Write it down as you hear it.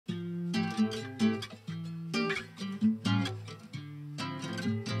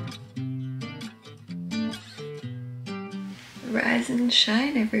Rise and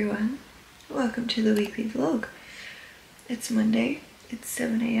shine, everyone. Welcome to the weekly vlog. It's Monday, it's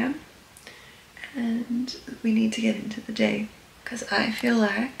 7 AM and we need to get into the day because I feel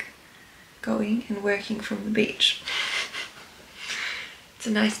like going and working from the beach. It's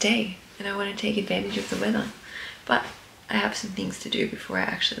a nice day and I want to take advantage of the weather, but I have some things to do before I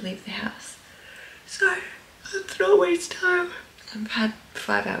actually leave the house. So let's not waste time. I've had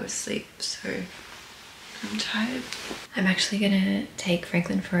 5 hours sleep, so I'm tired. I'm actually gonna take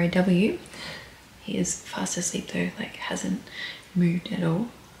Franklin for a W. He is fast asleep though, like hasn't moved at all.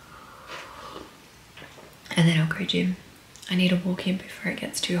 And then I'll go gym. I need to walk in before it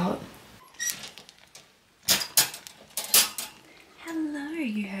gets too hot. Hello,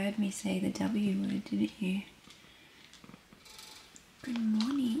 you heard me say the W word, didn't you? Good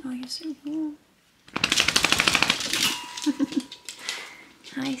morning. Oh, you're so warm.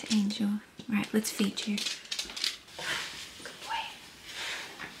 Hi, Angel. Right, let's feed you. Good boy.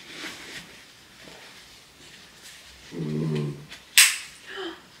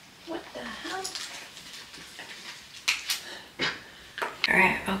 What the hell?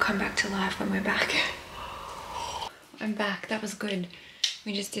 Alright, I'll come back to life when we're back. I'm back. That was good.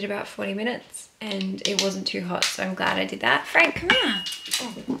 We just did about 40 minutes and it wasn't too hot, so I'm glad I did that. Frank, come here.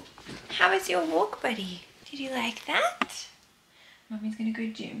 Oh. How was your walk, buddy? Did you like that? Mummy's gonna go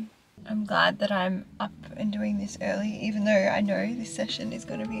gym. I'm glad that I'm up and doing this early, even though I know this session is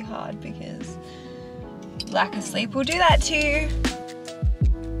gonna be hard because lack of sleep will do that to you.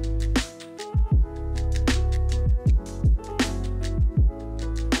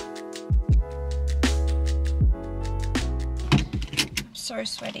 I'm so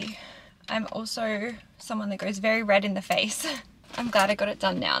sweaty. I'm also someone that goes very red in the face. I'm glad I got it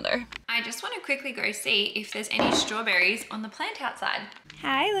done now though. I just want to quickly go see if there's any strawberries on the plant outside.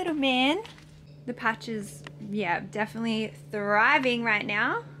 Hi, little man. The patch is, yeah, definitely thriving right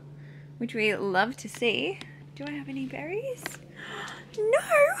now, which we love to see. Do I have any berries? No!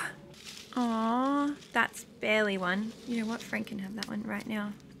 Aw, that's barely one. You know what? Frank can have that one right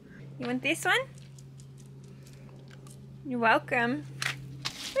now. You want this one? You're welcome.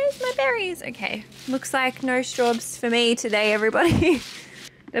 Where's my berries? Okay, looks like no straws for me today, everybody.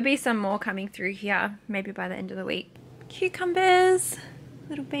 There'll be some more coming through here, maybe by the end of the week. Cucumbers,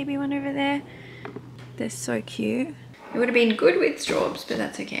 little baby one over there. They're so cute. It would have been good with straws, but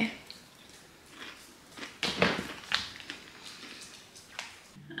that's okay.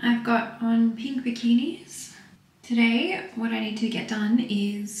 I've got on pink bikinis. Today, what I need to get done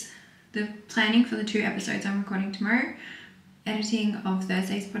is the planning for the 2 episodes I'm recording tomorrow, editing of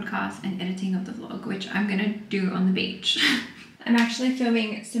Thursday's podcast and editing of the vlog, which I'm gonna do on the beach. I'm actually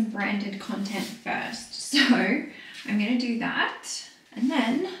filming some branded content first, so I'm gonna do that and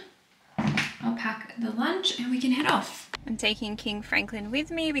then I'll pack the lunch and we can head off. I'm taking King Franklin with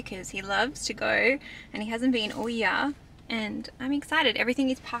me because he loves to go and he hasn't been all year, and I'm excited.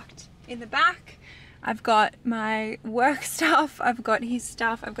 Everything is packed in the back. I've got my work stuff, I've got his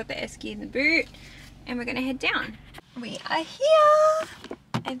stuff, I've got the esky in the boot, and we're gonna head down. We are here.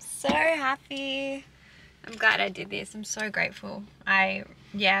 I'm so happy. I'm glad I did this. I'm so grateful. I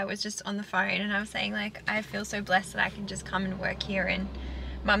was just on the phone and I was saying like, I feel so blessed that I can just come and work here, and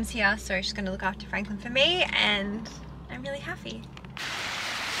Mum's here, so she's gonna look after Franklin for me, and I'm really happy.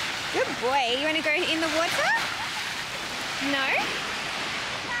 Good boy. You wanna go in the water? No?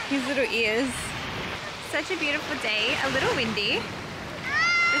 His little ears. Such a beautiful day. A little windy,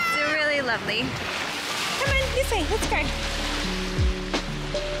 but still really lovely. Come on, this way, let's go.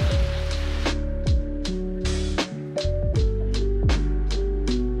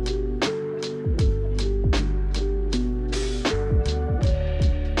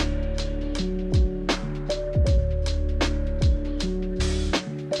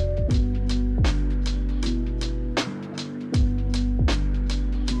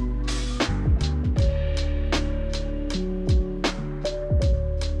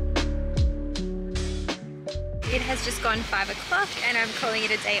 It has just gone 5 o'clock and I'm calling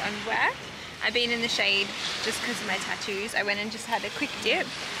it a day on work. I've been in the shade just because of my tattoos. I went and just had a quick dip.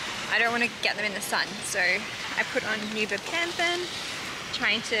 I don't want to get them in the sun, so I put on new Bepanthen,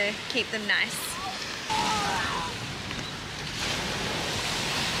 trying to keep them nice.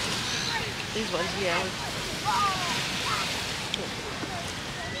 These ones, yeah.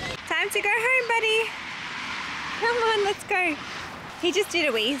 Time to go home, buddy. Come on, let's go. He just did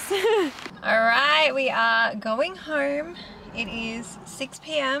a wheeze. Alright, we are going home. It is 6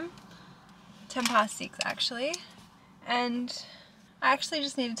 PM, 10 past 6 actually, and I actually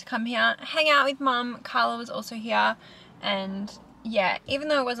just needed to come here, hang out with Mum. Carla was also here, and yeah, even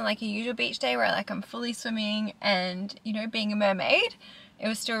though it wasn't like a usual beach day where like I'm fully swimming and, you know, being a mermaid, it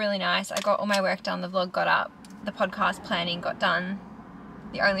was still really nice. I got all my work done, the vlog got up, the podcast planning got done.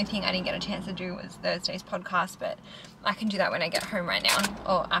 The only thing I didn't get a chance to do was Thursday's podcast, but I can do that when I get home right now,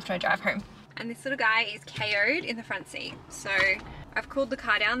 or after I drive home. And this little guy is KO'd in the front seat. So I've cooled the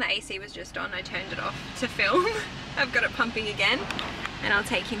car down, the AC was just on, I turned it off to film. I've got it pumping again, and I'll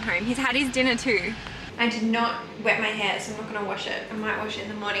take him home. He's had his dinner too. I did not wet my hair, so I'm not gonna wash it. I might wash it in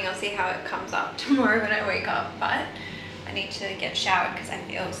the morning, I'll see how it comes up tomorrow when I wake up, but I need to get showered because I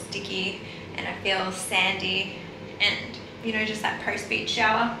feel sticky and I feel sandy, and you know, just that post-beach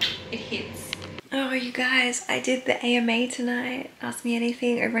shower, it hits. Oh, you guys, I did the AMA tonight. Ask Me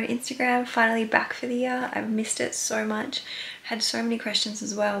Anything over on Instagram. Finally back for the year. I've missed it so much. Had so many questions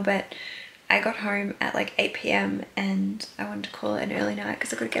as well, but I got home at like 8 p.m. and I wanted to call it an early night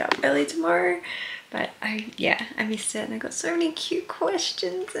because I got to get up early tomorrow. But I missed it, and I got so many cute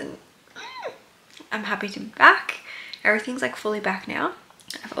questions, and I'm happy to be back. Everything's like fully back now.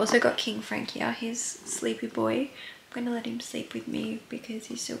 I've also got King Frank here, his sleepy boy. I'm gonna let him sleep with me because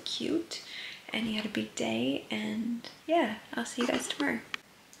he's so cute and he had a big day, and yeah, I'll see you guys tomorrow.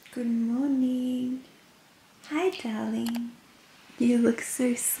 Good morning. Hi, darling. You look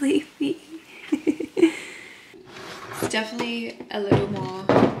so sleepy. It's definitely a little more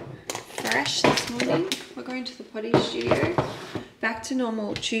fresh this morning. We're going to the potty studio. Back to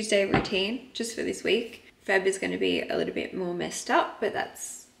normal Tuesday routine just for this week. Feb is going to be a little bit more messed up, but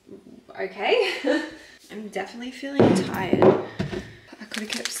that's okay. I'm definitely feeling tired. I could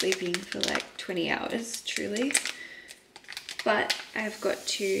have kept sleeping for like 20 hours, truly. But I've got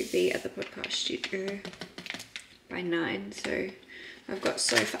to be at the podcast studio by 9, so I've got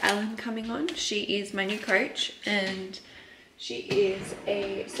Sophie Allen coming on. She is my new coach, and she is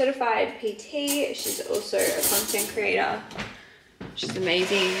a certified PT. She's also a content creator. She's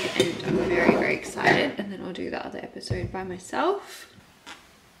amazing, and I'm very, very excited. And then I'll do the other episode by myself.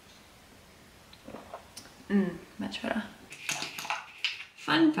 Much better.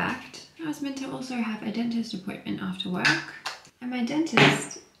 Fun fact, I was meant to also have a dentist appointment after work, and my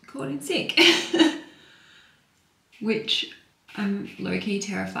dentist called in sick. Which I'm low-key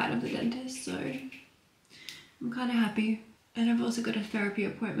terrified of the dentist, so I'm kind of happy. And I've also got a therapy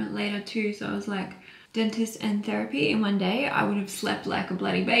appointment later too, so I was like, dentist and therapy in one day, I would have slept like a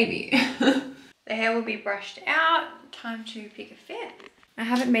bloody baby. The hair will be brushed out. Time to pick a fit. I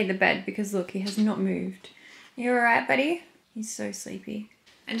haven't made the bed because look, he has not moved. You alright, buddy? He's so sleepy.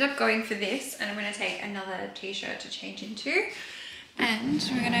 I ended up going for this, and I'm going to take another t-shirt to change into. And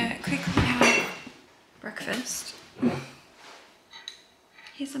we're going to quickly have breakfast.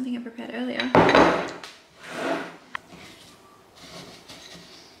 Here's something I prepared earlier. I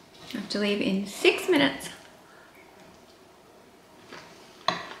have to leave in 6 minutes.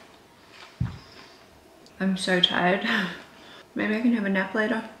 I'm so tired. Maybe I can have a nap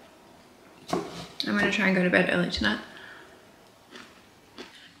later. I'm gonna try and go to bed early tonight.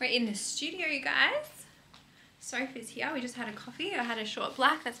 We're in the studio, you guys. Sophie's here. We just had a coffee. I had a short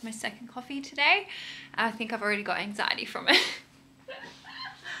black. That's my second coffee today. I think I've already got anxiety from it.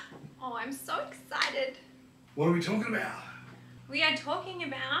 Oh, I'm so excited. What are we talking about? We are talking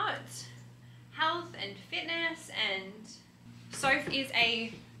about health and fitness, and Soph is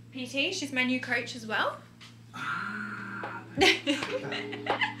a PT. She's my new coach as well.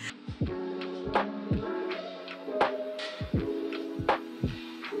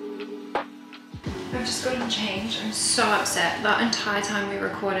 I've just gotten changed. I'm so upset. The entire time we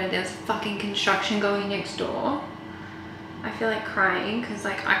recorded, there was fucking construction going next door. I feel like crying because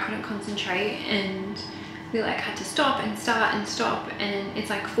like I couldn't concentrate, and we like had to stop and start and stop, and it's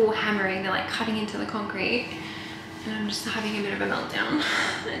like full hammering. They're like cutting into the concrete, and I'm just having a bit of a meltdown.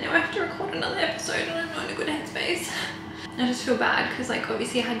 And now I have to record another episode, and I'm not in a good headspace. I just feel bad because like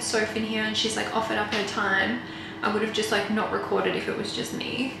obviously I had Soph in here and she's like offered up her time. I would have just like not recorded if it was just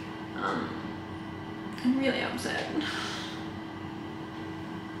me. I'm really upset.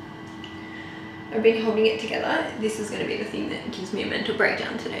 I've been holding it together. This is going to be the thing that gives me a mental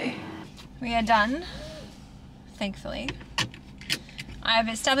breakdown today. We are done, thankfully. I've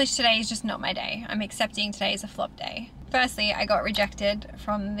established today is just not my day. I'm accepting today is a flop day. Firstly, I got rejected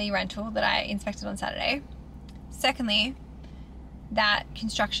from the rental that I inspected on Saturday. Secondly, that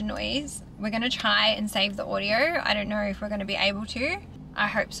construction noise, we're going to try and save the audio. I don't know if we're going to be able to. I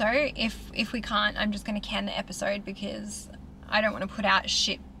hope so. If we can't, I'm just going to can the episode because I don't want to put out a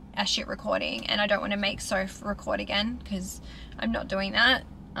shit recording, and I don't want to make Soph record again because I'm not doing that.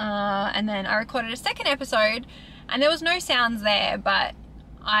 And then I recorded a second episode and there was no sounds there, but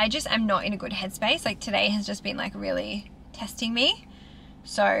I just am not in a good headspace. Like today has just been like really testing me.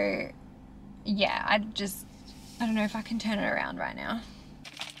 So yeah, I don't know if I can turn it around right now.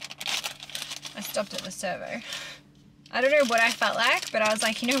 I stopped at the servo. I don't know what I felt like, but I was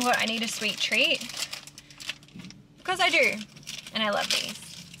like, you know what, I need a sweet treat. Because I do, and I love these.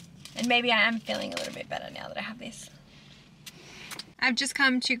 And maybe I am feeling a little bit better now that I have this. I've just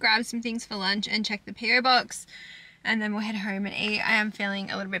come to grab some things for lunch and check the PO box, and then we'll head home and eat. I am feeling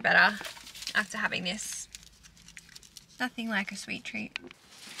a little bit better after having this. Nothing like a sweet treat.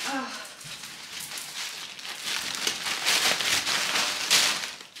 Oh.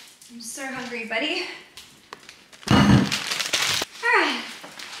 I'm so hungry, buddy. Alright,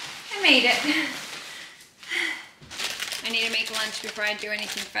 I made it. I need to make lunch before I do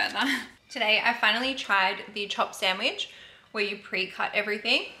anything further. Today I finally tried the chopped sandwich where you pre-cut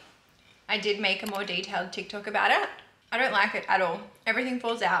everything. I did make a more detailed TikTok about it. I don't like it at all. Everything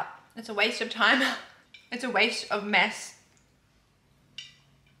falls out. It's a waste of time. It's a waste of mess.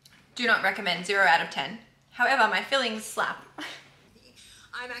 Do not recommend, 0 out of 10. However, my fillings slap.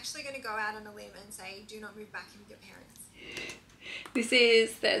 I'm actually going to go out on a limb and say, do not move back in with your parents. This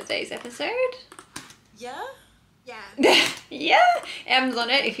is Thursday's episode. Yeah? Yeah. Yeah, Em's on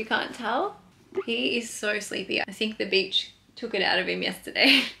it if you can't tell. He is so sleepy. I think the beach took it out of him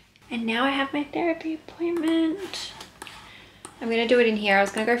yesterday. And now I have my therapy appointment. I'm going to do it in here. I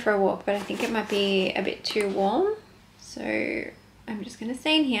was going to go for a walk, but I think it might be a bit too warm. So I'm just going to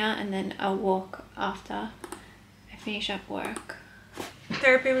stay in here and then I'll walk after I finish up work.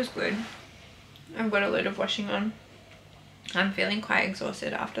 Therapy was good. I've got a load of washing on. I'm feeling quite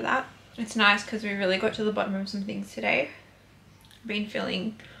exhausted after that. It's nice because we really got to the bottom of some things today. I've been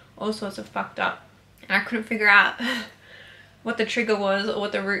feeling all sorts of fucked up and I couldn't figure out what the trigger was or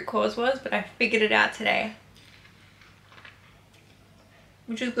what the root cause was, but I figured it out today.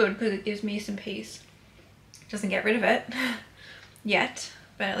 Which is good because it gives me some peace. It doesn't get rid of it yet,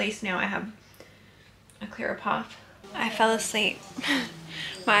 but at least now I have a clearer path. I fell asleep.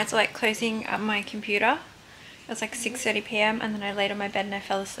 My eyes were like closing up my computer. It was like 6:30 p.m. and then I laid on my bed and I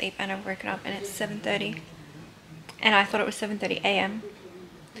fell asleep and I've woken up and it's 7:30. And I thought it was 7:30 a.m.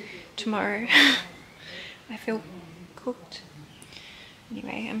 tomorrow. I feel cooked.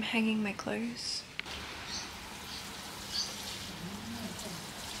 Anyway, I'm hanging my clothes.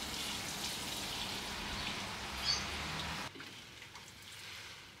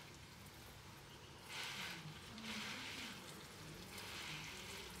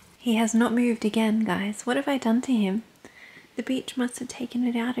 He has not moved again, guys. What have I done to him? The beach must have taken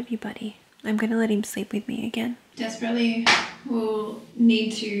it out of you, buddy. I'm gonna let him sleep with me again. Desperately will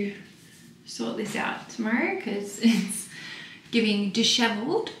need to sort this out tomorrow because it's giving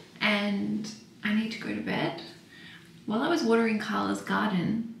disheveled and I need to go to bed. While I was watering Carla's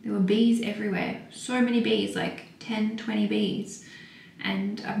garden, there were bees everywhere. So many bees, like 10, 20 bees.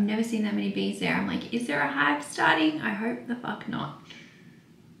 And I've never seen that many bees there. I'm like, is there a hive starting? I hope the fuck not.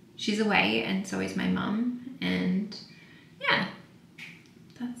 She's away and so is my mum, and yeah,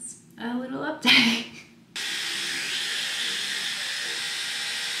 that's a little update.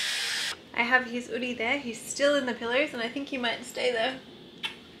 I have his hoodie there. He's still in the pillows and I think he might stay there.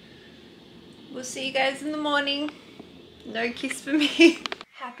 We'll see you guys in the morning. No kiss for me.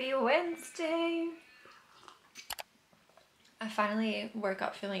 Happy Wednesday. I finally woke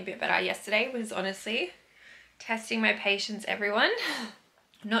up feeling a bit better. Yesterday was honestly testing my patience, everyone.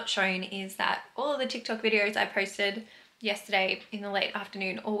 Not shown is that all of the TikTok videos I posted yesterday in the late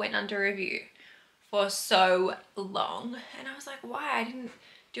afternoon all went under review for so long. And I was like, why? I didn't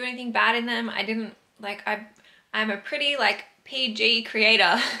do anything bad in them. I didn't, like, I'm a pretty, like, PG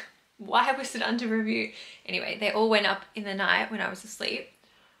creator. Why was it under review? Anyway, they all went up in the night when I was asleep.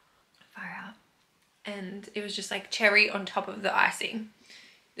 Far out. And it was just like cherry on top of the icing.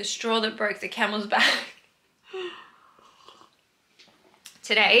 The straw that broke the camel's back.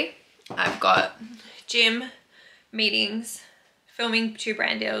 Today, I've got gym, meetings, filming 2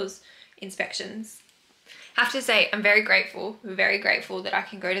 brand deals, inspections. Have to say, I'm very grateful that I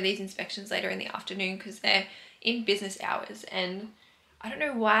can go to these inspections later in the afternoon because they're in business hours. And I don't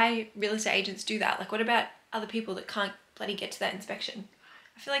know why real estate agents do that. Like, what about other people that can't bloody get to that inspection?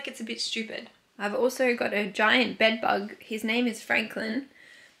 I feel like it's a bit stupid. I've also got a giant bed bug. His name is Franklin,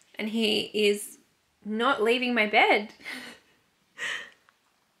 and he is not leaving my bed.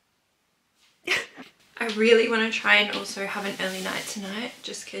 I really want to try and also have an early night tonight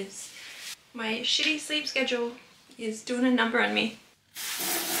just because my shitty sleep schedule is doing a number on me.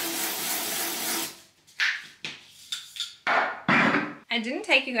 I didn't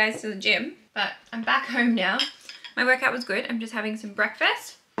take you guys to the gym, but I'm back home now. My workout was good. I'm just having some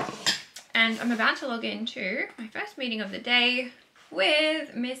breakfast And I'm about to log into my first meeting of the day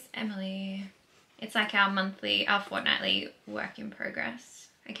with Miss Emily. It's like our fortnightly work in progress.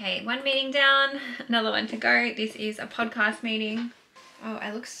 Okay, one meeting down, another one to go. This is a podcast meeting. Oh,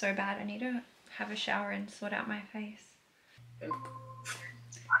 I look so bad. I need to have a shower and sort out my face.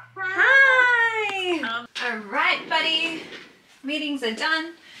 Hi! Alright, buddy. Meetings are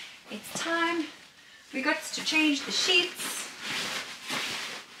done. It's time. We got to change the sheets.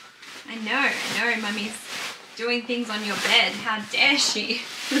 I know, Mummy's doing things on your bed. How dare she?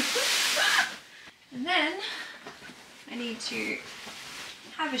 And then I need to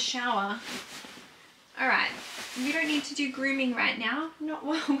have a shower. Alright, we don't need to do grooming right now. Not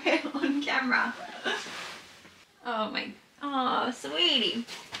while we're on camera. Oh, sweetie.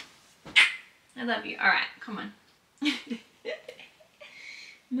 I love you. Alright, come on.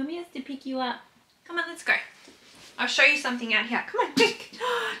 Mummy has to pick you up. Come on, let's go. I'll show you something out here. Come on, quick. Yeah,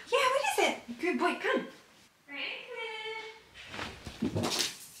 what is it? Good boy, come. Franklin.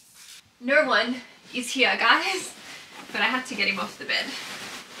 No one is here, guys. But I had to get him off the bed.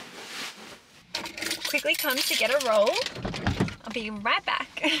 Quickly come to get a roll. I'll be right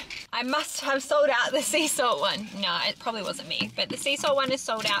back. I must have sold out the sea salt one. No, it probably wasn't me. But the sea salt one is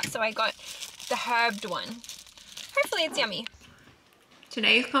sold out, so I got the herbed one. Hopefully it's yummy.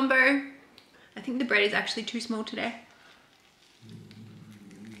 Today's combo. I think the bread is actually too small today.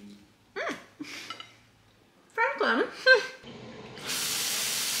 Franklin.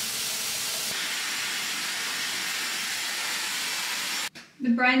 The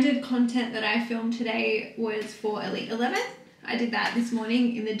branded content that I filmed today was for Elite 11. I did that this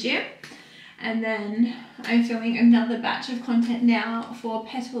morning in the gym. And then I'm filming another batch of content now for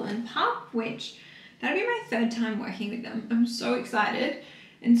Petal and Pup, which that'll be my third time working with them. I'm so excited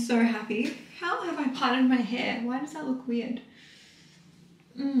and so happy. How have I parted my hair? Why does that look weird?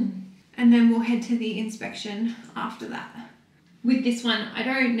 And then we'll head to the inspection after that. With this one, I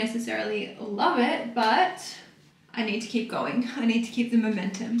don't necessarily love it, but I need to keep going. I need to keep the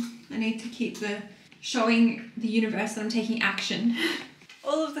momentum. I need to keep showing the universe that I'm taking action.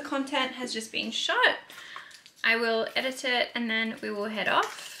 All of the content has just been shot. I will edit it and then we will head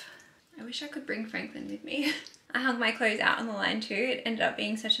off. I wish I could bring Franklin with me. I hung my clothes out on the line too. It ended up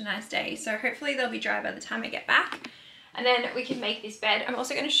being such a nice day. So hopefully they'll be dry by the time I get back. And then we can make this bed. I'm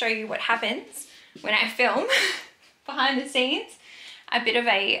also going to show you what happens when I film behind the scenes. A bit of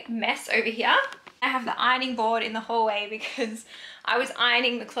a mess over here. I have the ironing board in the hallway because I was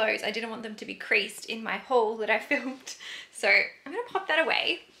ironing the clothes. I didn't want them to be creased in my haul that I filmed. So I'm going to pop that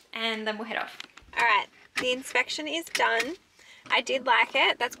away and then we'll head off. All right, the inspection is done. I did like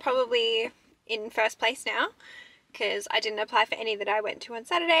it. That's probably in first place now because I didn't apply for any that I went to on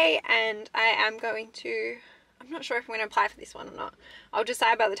Saturday, and I am going to, I'm not sure if I'm going to apply for this one or not. I'll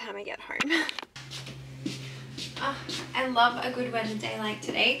decide by the time I get home. Oh, I love a good weather day like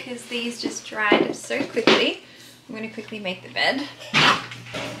today because these just dried so quickly. I'm going to quickly make the bed,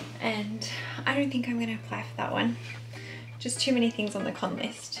 and I don't think I'm going to apply for that one. Just too many things on the con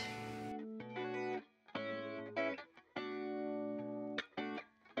list.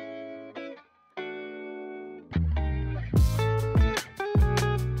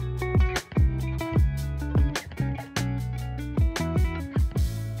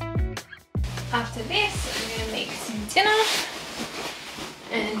 After this, I'm going to make some dinner,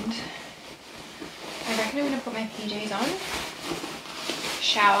 and I reckon I'm going to put my PJs on,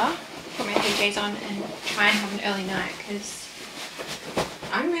 shower, put my PJs on, and try and have an early night because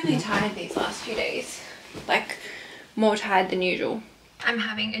I'm really tired these last few days, like more tired than usual. I'm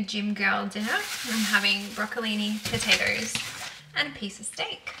having a gym girl dinner. I'm having broccolini, potatoes, and a piece of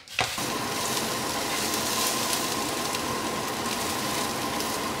steak.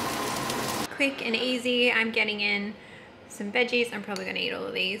 Quick and easy. I'm getting in some veggies. I'm probably going to eat all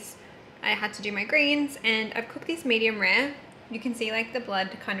of these. I had to do my greens, and I've cooked these medium rare. You can see like the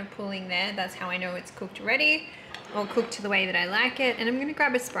blood kind of pooling there. That's how I know it's cooked ready, or cooked to the way that I like it. And I'm going to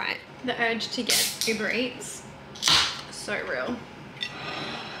grab a Sprite. The urge to get Uber Eats, so real.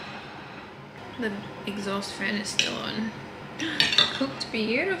 The exhaust fan is still on. Cooked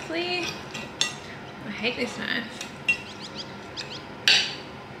beautifully. I hate this knife.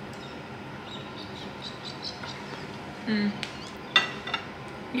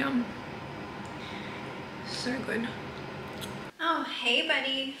 Yum. So good. Oh, hey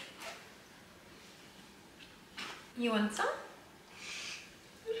buddy. You want some?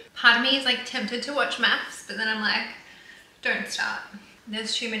 Part of me is like tempted to watch maths, but then I'm like, don't start.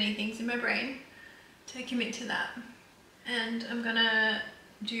 There's too many things in my brain to commit to that. And I'm gonna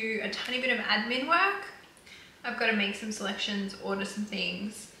do a tiny bit of admin work. I've got to make some selections, order some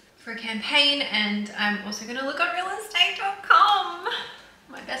things, for a campaign, and I'm also going to look on realestate.com.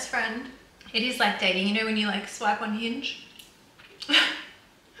 My best friend. It is like dating, you know, when you like swipe on Hinge.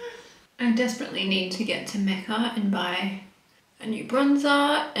 I desperately need to get to Mecca and buy a new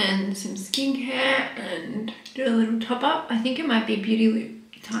bronzer and some skincare and do a little top up. I think it might be beauty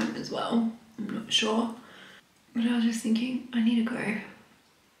loop time as well. I'm not sure. But I was just thinking, I need to go. I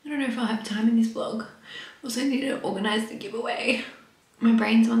don't know if I'll have time in this vlog. Also need to organise the giveaway. My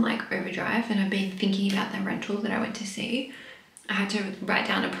brain's on like overdrive, and I've been thinking about the rental that I went to see. I had to write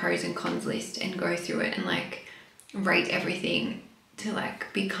down a pros and cons list and go through it and like rate everything to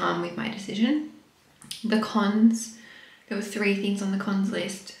like be calm with my decision. The cons, there were 3 things on the cons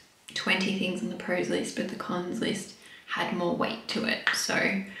list, 20 things on the pros list, but the cons list had more weight to it. So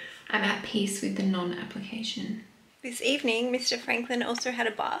I'm at peace with the non-application. This evening, Mr. Franklin also had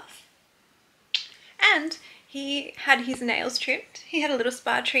a bath, and he had his nails trimmed. He had a little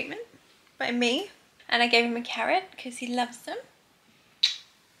spa treatment by me, and I gave him a carrot because he loves them.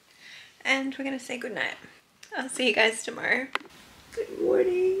 And we're gonna say goodnight. I'll see you guys tomorrow. Good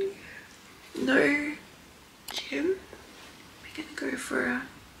morning. No gym. We're gonna go for a...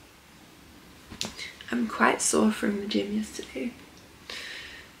 I'm quite sore from the gym yesterday,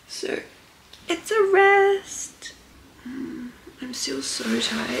 so it's a rest. I'm still so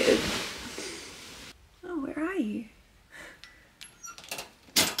tired. Oh, where are you?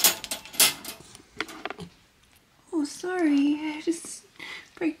 Oh, sorry. I just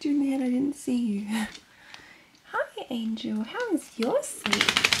broke your head. I didn't see you. Hi, Angel. How is your sleep?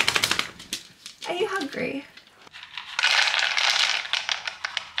 Are you hungry?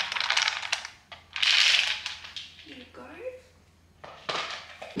 Here you go.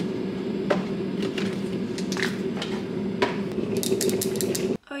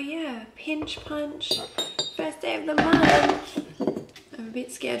 Oh yeah, pinch punch. First day of the month. I'm a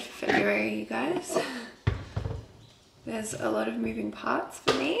bit scared for February, you guys. There's a lot of moving parts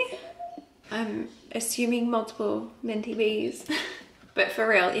for me. I'm assuming multiple mentee bees. But for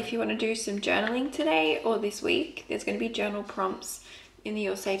real, if you want to do some journaling today or this week, there's going to be journal prompts in the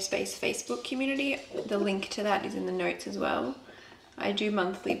Your Safe Space Facebook community. The link to that is in the notes as well. I do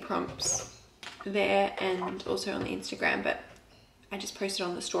monthly prompts there and also on the Instagram, but I just posted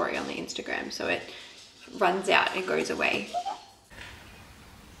on the story on the Instagram, so it runs out and goes away.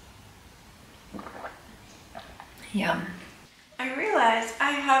 Yum. I realized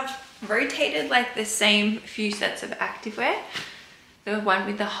I have rotated like the same few sets of activewear. The one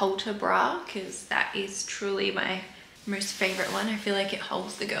with the halter bra, because that is truly my most favorite one. I feel like it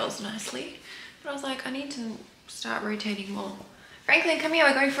holds the girls nicely. But I was like, I need to start rotating more. Franklin, come here,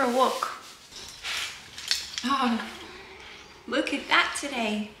 we're going for a walk. Oh, look at that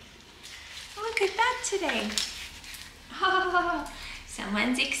today. Look at that today. Oh,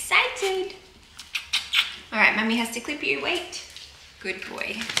 someone's excited. All right, Mummy has to clip you. Wait. Good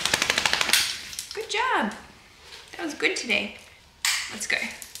boy. Good job. That was good today. Let's go.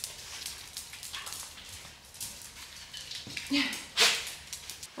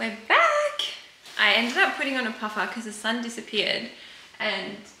 We're back. I ended up putting on a puffer because the sun disappeared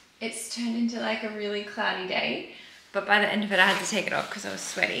and it's turned into like a really cloudy day. But by the end of it, I had to take it off because I was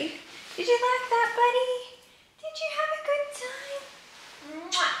sweaty. Did you like that, buddy? Did you have a good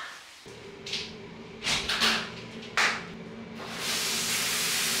time? Mwah.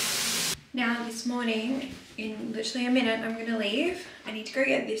 Now this morning, in literally a minute, I'm gonna leave. I need to go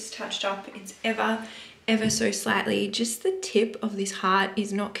get this touched up. It's ever so slightly, just the tip of this heart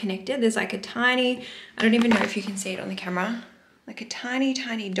is not connected. There's like a tiny, I don't even know if you can see it on the camera, like a tiny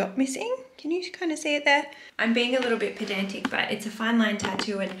dot missing. Can you kind of see it there? I'm being a little bit pedantic, but it's a fine line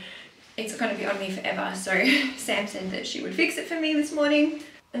tattoo and it's gonna be on me forever. So Sam said that she would fix it for me this morning.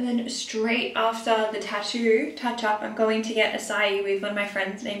 And then straight after the tattoo touch up, I'm going to get acai with one of my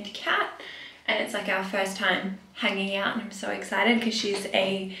friends named Kat. And it's like our first time hanging out and I'm so excited because she's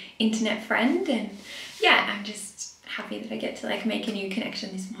a internet friend. And yeah, I'm just happy that I get to like make a new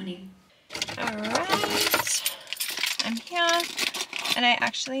connection this morning. All right, I'm here and I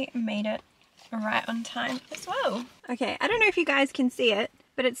actually made it right on time as well. Okay, I don't know if you guys can see it,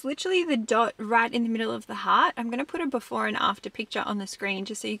 but it's literally the dot right in the middle of the heart. I'm gonna put a before and after picture on the screen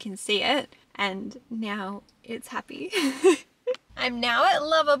just so you can see it. And now it's happy. I'm now at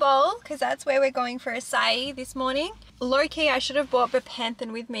Lovable because that's where we're going for acai this morning. Low key, I should have brought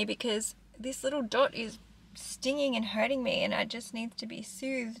Bepanthen with me because this little dot is stinging and hurting me and it just needs to be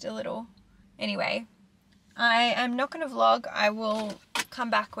soothed a little. Anyway, I am not going to vlog. I will come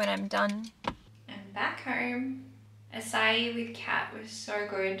back when I'm done. I'm back home. Acai with Kat was so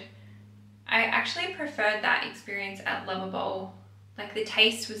good. I actually preferred that experience at Lovable like the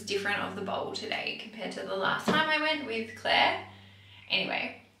taste was different of the bowl today compared to the last time I went with Claire.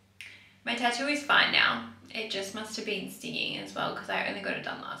 Anyway, my tattoo is fine now. It just must have been stinging as well because I only got it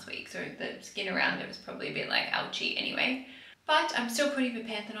done last week, so the skin around it was probably a bit like ouchy anyway. But I'm still putting the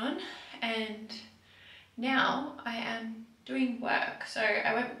panthen on, and now I am doing work. So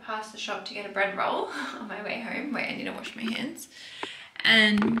I went past the shop to get a bread roll on my way home. Wait, I need to wash my hands.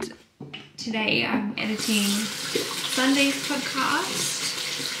 And today I'm editing Sunday's podcast.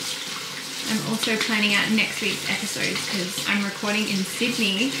 I'm also planning out next week's episodes because I'm recording in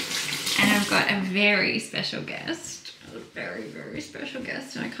Sydney and I've got a very special guest. A very, very special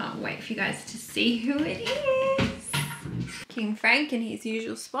guest, and I can't wait for you guys to see who it is. King Frank in his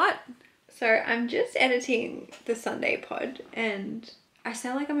usual spot. So I'm just editing the Sunday pod and I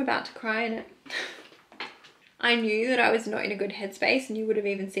sound like I'm about to cry in it. I knew that I was not in a good headspace, and you would have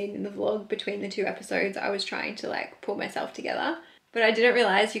even seen in the vlog between the two episodes I was trying to like pull myself together, but I didn't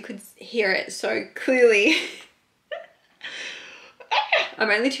realize you could hear it so clearly. I'm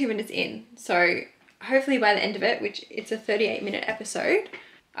only 2 minutes in, so hopefully by the end of it, which it's a 38-minute episode,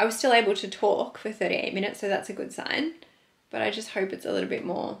 I was still able to talk for 38 minutes, so that's a good sign. But I just hope it's a little bit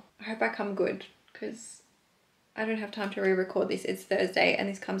more. I hope I come good because I don't have time to re-record this. It's Thursday and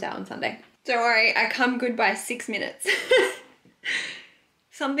this comes out on Sunday. Don't worry, I come good by 6 minutes.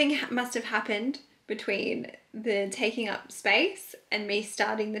 Something must have happened between the taking up space and me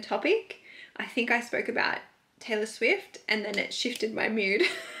starting the topic. I think I spoke about Taylor Swift and then it shifted my mood.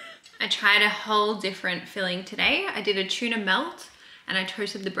 I tried a whole different filling today. I did a tuna melt and I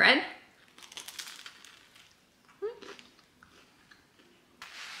toasted the bread.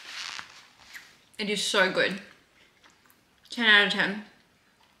 It is so good. 10 out of 10.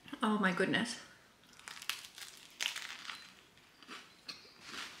 Oh my goodness.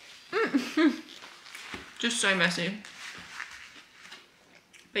 Just so messy.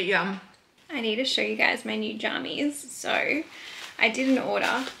 But yum. I need to show you guys my new jammies. So I did an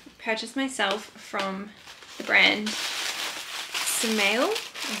order, purchased myself from the brand Smail.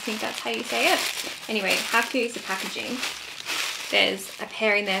 I think that's how you say it. Anyway, how cute is the packaging? There's a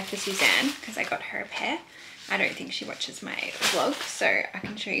pair in there for Suzanne because I got her a pair. I don't think she watches my vlog, so I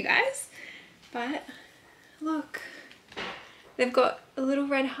can show you guys. But look, they've got little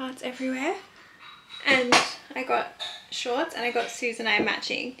red hearts everywhere. And I got shorts and I got Suze and I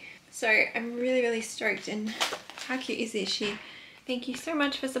matching. So I'm really, really stoked. And how cute is this? Thank you so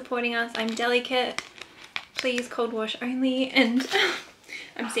much for supporting us. I'm delicate. Please cold wash only. And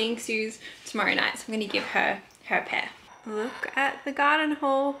I'm seeing Suze tomorrow night, so I'm going to give her a pair. Look at the garden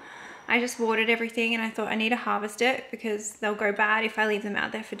haul. I just watered everything and I thought I need to harvest it because they'll go bad if I leave them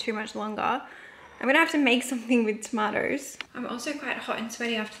out there for too much longer. I'm gonna have to make something with tomatoes. I'm also quite hot and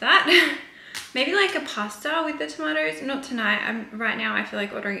sweaty after that. Maybe like a pasta with the tomatoes. Not tonight. Right now I feel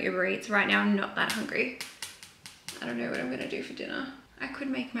like ordering Uber Eats. Right now I'm not that hungry. I don't know what I'm gonna do for dinner. I could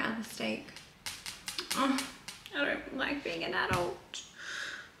make my other steak. Oh, I don't like being an adult.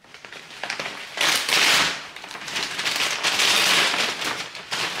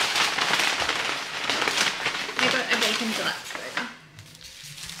 Bacon deluxe burger.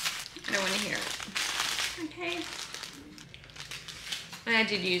 I don't want to hear it. Okay. And I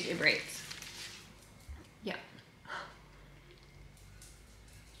did use Uber Eats. Yeah.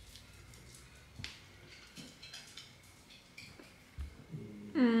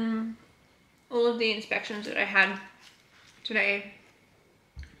 All of the inspections that I had today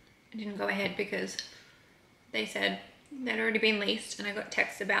didn't go ahead because they said they'd already been leased, and I got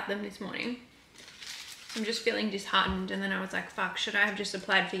texts about them this morning. I'm just feeling disheartened, and then I was like, fuck, should I have just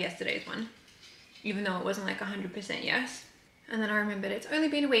applied for yesterday's one? Even though it wasn't like 100% yes. And then I remembered it's only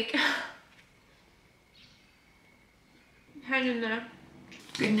been a week. Hang in there.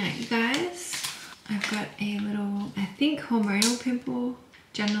 Good night, you guys. I've got a little, I think, hormonal pimple.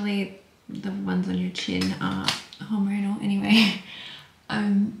 Generally, the ones on your chin are hormonal anyway.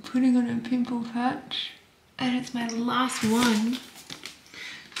 I'm putting on a pimple patch, and it's my last one.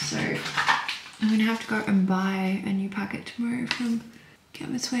 So I'm gonna have to go and buy a new packet tomorrow from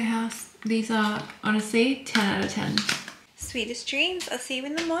Chemist Warehouse. These are honestly 10 out of 10. Sweetest dreams. I'll see you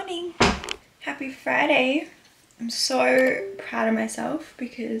in the morning. Happy Friday. I'm so proud of myself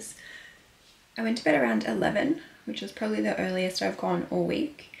because I went to bed around 11, which was probably the earliest I've gone all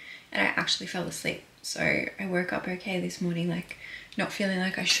week, and I actually fell asleep. So I woke up okay this morning, like not feeling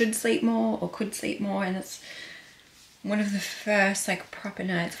like I should sleep more or could sleep more, and it's one of the first like proper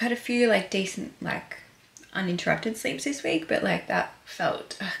nights. I've had a few like decent like uninterrupted sleeps this week, but like that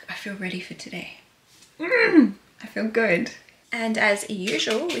felt, I feel ready for today. I feel good. And as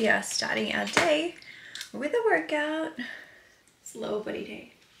usual, we are starting our day with a workout. It's lower body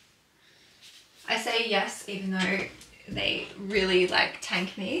day. I say yes even though they really like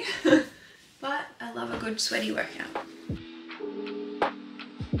tank me, but I love a good sweaty workout.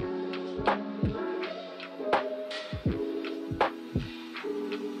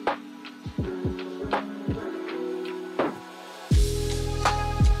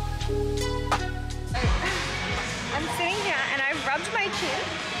 I'm sitting here and I've rubbed my chin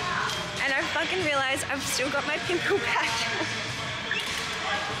and I fucking realised I've still got my pimple patch.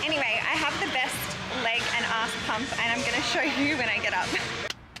 Anyway, I have the best leg and ass pump and I'm going to show you when I get up.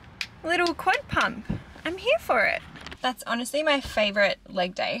 Little quad pump. I'm here for it. That's honestly my favourite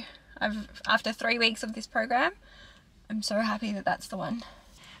leg day. After 3 weeks of this program, I'm so happy that that's the one.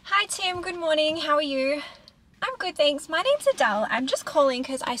 Hi Tim, good morning. How are you? I'm good, thanks. My name's Adele. I'm just calling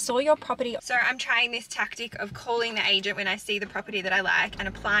because I saw your property. So I'm trying this tactic of calling the agent when I see the property that I like and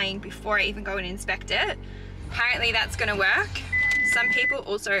applying before I even go and inspect it. Apparently that's going to work. Some people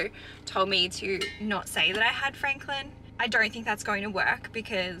also told me to not say that I had Franklin. I don't think that's going to work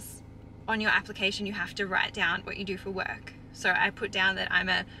because on your application you have to write down what you do for work. So I put down that I'm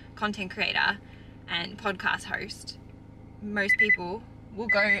a content creator and podcast host. Most people will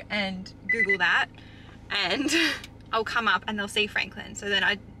go and Google that and I'll come up and they'll see Franklin. So then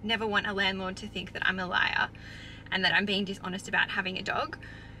I never want a landlord to think that I'm a liar and that I'm being dishonest about having a dog.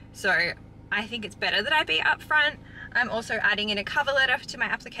 So I think it's better that I be upfront. I'm also adding in a cover letter to my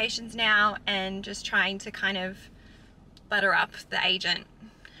applications now and just trying to kind of butter up the agent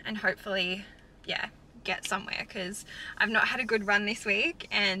and hopefully, yeah, get somewhere because I've not had a good run this week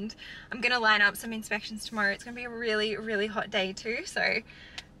and I'm gonna line up some inspections tomorrow. It's gonna be a really, really hot day too, so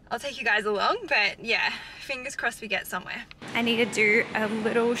I'll take you guys along, but yeah, fingers crossed we get somewhere. I need to do a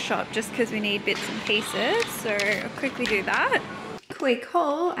little shop just because we need bits and pieces, so I'll quickly do that. Quick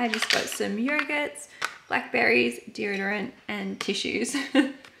haul, I just got some yogurts, blackberries, deodorant, and tissues.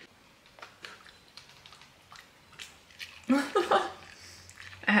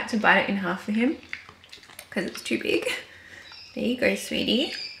 I had to bite it in half for him because it's too big. There you go,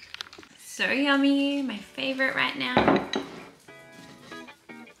 sweetie. So yummy, my favorite right now.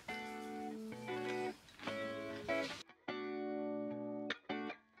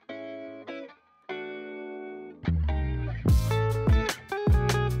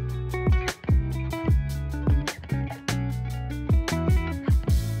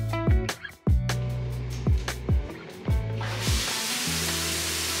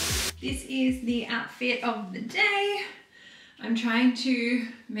 This is the outfit of the day. I'm trying to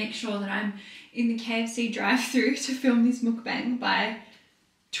make sure that I'm in the KFC drive-thru to film this mukbang by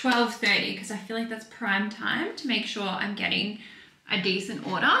 12:30 because I feel like that's prime time to make sure I'm getting a decent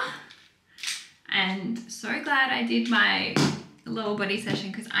order. And so glad I did my lower body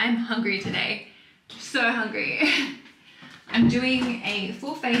session because I'm hungry today. So hungry. I'm doing a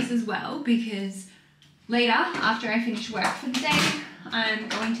full face as well because later, after I finish work for the day, I'm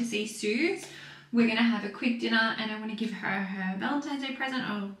going to see Suze. We're gonna have a quick dinner and I want to give her her Valentine's Day present.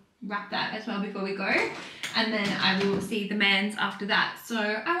 I'll wrap that as well before we go. And then I will see the mans after that. So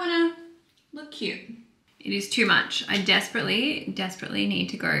I want to look cute. It is too much. I desperately, desperately need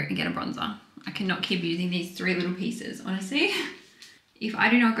to go and get a bronzer. I cannot keep using these 3 little pieces, honestly. If I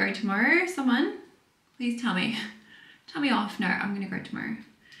do not go tomorrow, someone, please tell me. Tell me off. No, I'm gonna go tomorrow.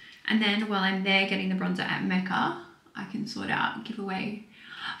 And then while I'm there getting the bronzer at Mecca, I can sort out giveaway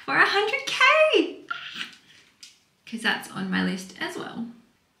for 100K because that's on my list as well.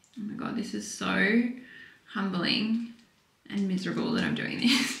 Oh my god, this is so humbling and miserable that I'm doing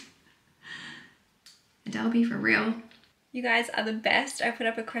this. Adele, be for real. You guys are the best. I put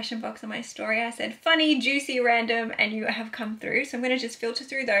up a question box on my story. I said funny, juicy, random, and you have come through. So I'm going to just filter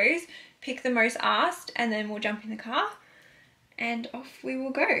through those, pick the most asked, and then we'll jump in the car and off we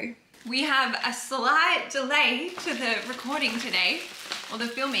will go. We have a slight delay to the recording today, or the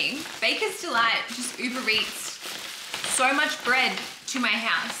filming. Baker's Delight just Uber Eats so much bread to my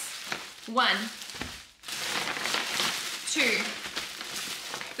house. 1, 2,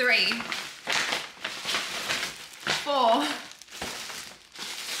 3, 4.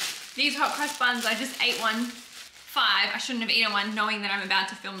 These hot cross buns, I just ate one. 5, I shouldn't have eaten one knowing that I'm about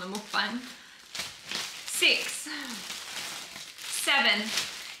to film the mukbang. 6, 7.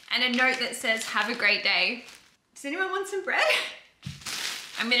 And a note that says, have a great day. Does anyone want some bread?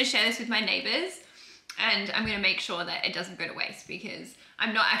 I'm gonna share this with my neighbors and I'm gonna make sure that it doesn't go to waste because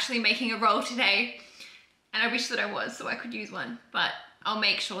I'm not actually making a roll today and I wish that I was so I could use one, but I'll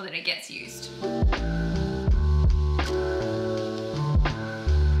make sure that it gets used. I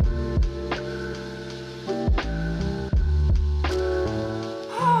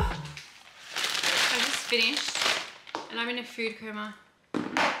just finished and I'm in a food coma.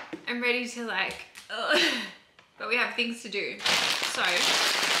 I'm ready to like, but we have things to do. So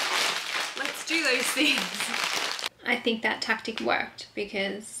let's do those things. I think that tactic worked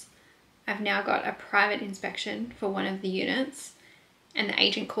because I've now got a private inspection for one of the units, and the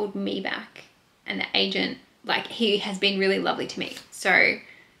agent called me back, and the agent, like, he has been really lovely to me. So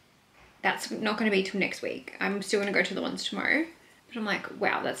that's not going to be till next week. I'm still going to go to the ones tomorrow, but I'm like,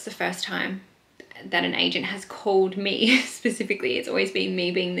 wow, that's the first time that an agent has called me specifically. It's always been me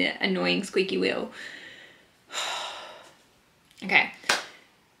being the annoying squeaky wheel. Okay,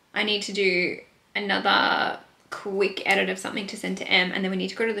 I need to do another quick edit of something to send to Em, and then we need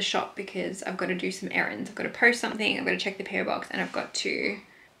to go to the shop because I've got to do some errands. I've got to post something, I've got to check the PO box, and I've got to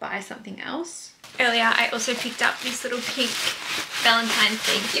buy something else. Earlier I also picked up this little pink Valentine's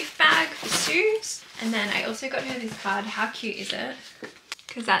Day gift bag for Suze, and then I also got her this card. How cute is it?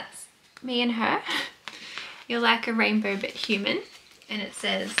 Because that's me and her. You're like a rainbow but human, and it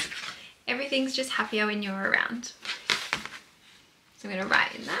says everything's just happier when you're around. So I'm going to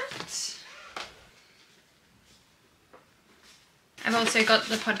write in that. I've also got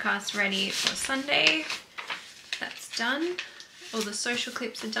the podcast ready for Sunday. That's done. All the social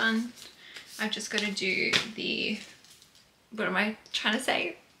clips are done. I've just got to do the, what am I trying to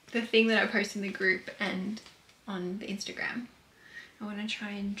say? The thing that I post in the group and on the Instagram. I want to try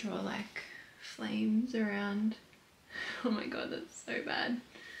and draw like flames around. Oh my god, that's so bad.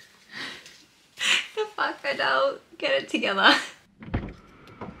 The fuck, Adele, get it together.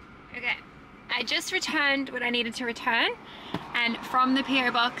 Okay, I just returned what I needed to return, and from the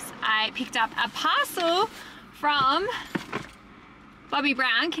PO box I picked up a parcel from Bobby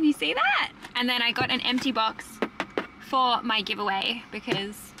Brown. Can you see that? And then I got an empty box for my giveaway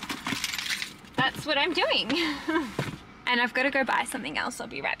because that's what I'm doing. And I've got to go buy something else. I'll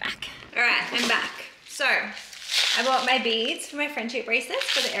be right back. All right, I'm back. So I bought my beads for my friendship bracelets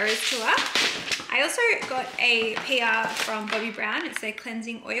for the Eras tour. I also got a PR from Bobby Brown. It's their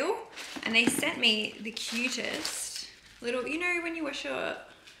cleansing oil, and they sent me the cutest little, you know when you wash your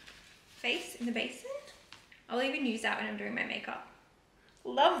face in the basin? I'll even use that when I'm doing my makeup.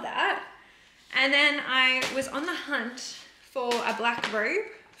 Love that. And then I was on the hunt for a black robe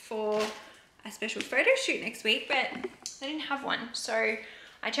for a special photo shoot next week, but I didn't have one. So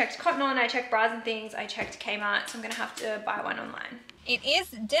I checked Cotton On, I checked Bras and Things, I checked Kmart, so I'm gonna have to buy one online. It is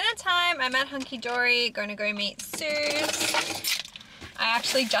dinner time. I'm at Hunky Dory, gonna go meet Suze. I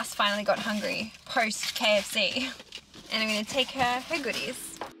actually just finally got hungry post KFC, and I'm gonna take her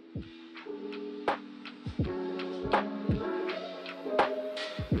goodies.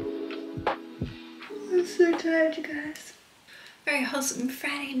 I'm so tired, you guys. Very wholesome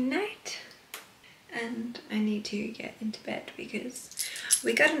Friday night. And I need to get into bed because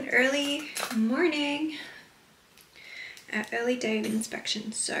we got an early morning, an early day of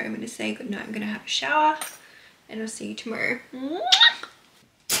inspection. So I'm going to say goodnight. I'm going to have a shower and I'll see you tomorrow.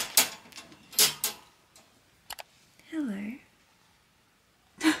 Hello.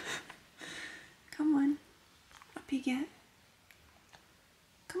 Come on. Up you get.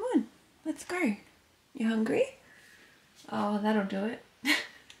 Come on. Let's go. You hungry? Oh, that'll do it.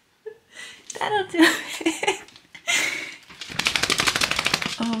 That'll do it.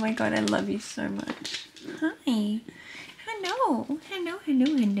 Oh my god, I love you so much. Hi. Hello. Hello,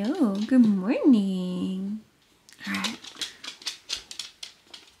 hello, hello. Good morning. Alright.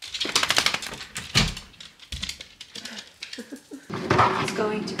 It's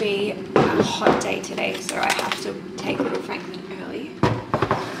going to be a hot day today, so I have to take little Franklin early.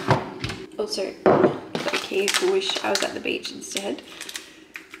 Also, got a key. Wish I was at the beach instead.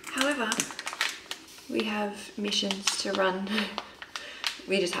 However, we have missions to run.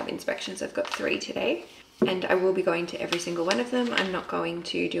 We just have inspections. I've got 3 today, and I will be going to every single one of them. I'm not going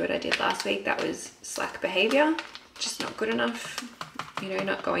to do what I did last week. That was slack behavior, just not good enough. You know,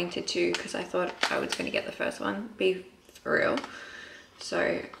 not going to 2 because I thought I was going to get the first one. Be for real.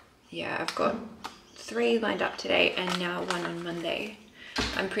 So yeah, I've got 3 lined up today and now 1 on Monday.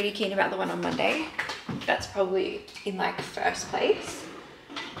 I'm pretty keen about the one on Monday. That's probably in like first place.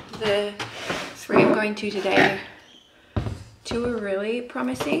 The 3 I'm going to today, 2 are really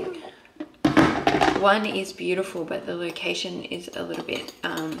promising. 1 is beautiful, but the location is a little bit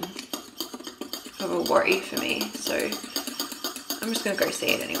of a worry for me. So I'm just gonna go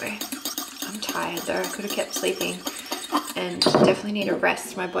see it anyway. I'm tired though. I could have kept sleeping and definitely need a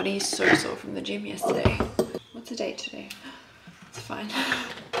rest. My body is so sore from the gym yesterday. What's the date today? It's fine.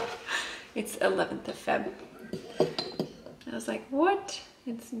 It's 11th of Feb. I was like, what?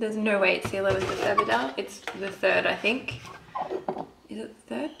 There's no way it's the 11th of Feb, Adele. It's the 3rd, I think. Is it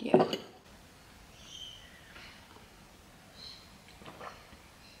the 3rd? Yeah.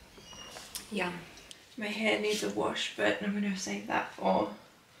 Yeah, my hair needs a wash, but I'm gonna save that for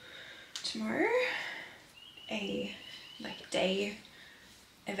tomorrow. A like day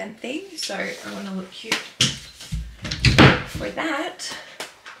event thing, so I want to look cute for that.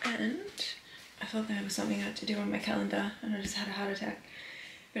 And I thought there was something I had to do on my calendar and I just had a heart attack,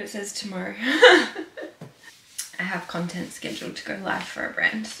 but it says tomorrow. I have content scheduled to go live for a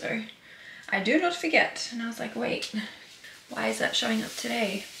brand, so I do not forget. And I was like, wait, why is that showing up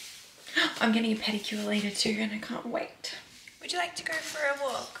today? I'm getting a pedicure later too and I can't wait. Would you like to go for a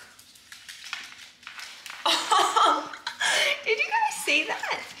walk? Oh, did you guys see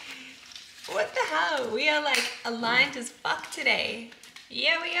that? What the hell? We are like aligned as fuck today.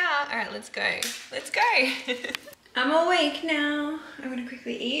 Yeah, we are. All right, let's go. Let's go. I'm awake now. I'm gonna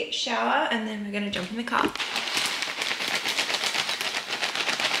quickly eat, shower, and then we're gonna jump in the car.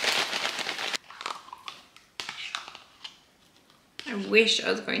 I wish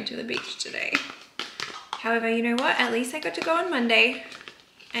I was going to the beach today. However, you know what? At least I got to go on Monday,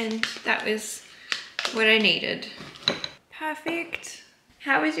 and that was what I needed. Perfect.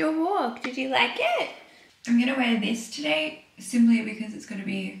 How was your walk? Did you like it? I'm gonna wear this today simply because it's gonna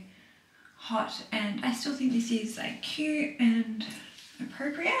be hot and I still think this is like cute and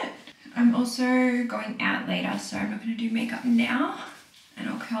appropriate. I'm also going out later, so I'm not gonna do makeup now, and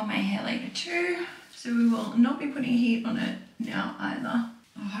I'll curl my hair later too. So we will not be putting heat on it now either.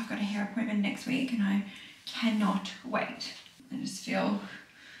 Oh, I've got a hair appointment next week and I cannot wait.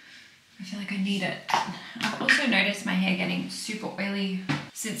 I feel like I need it. I've also noticed my hair getting super oily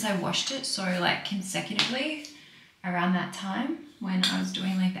since I washed it so like consecutively around that time when I was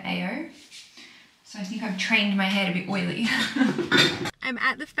doing like the AO. So I think I've trained my hair to be oily. I'm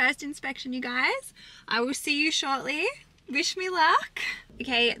at the first inspection, you guys. I will see you shortly. Wish me luck.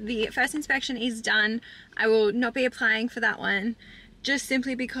 Okay, the first inspection is done. I will not be applying for that one just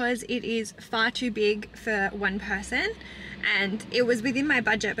simply because it is far too big for one person. And it was within my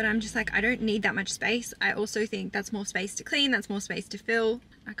budget, but I'm just like, I don't need that much space. I also think that's more space to clean, that's more space to fill.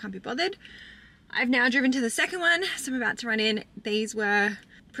 I can't be bothered. I've now driven to the second one, so I'm about to run in. These were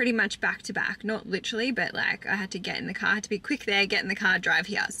pretty much back to back, not literally, but like I had to get in the car, I had to be quick there, get in the car, drive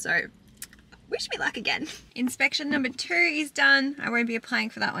here. So wish me luck again. Inspection number 2 is done. I won't be applying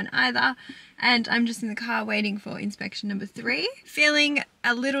for that one either. And I'm just in the car waiting for inspection number 3. Feeling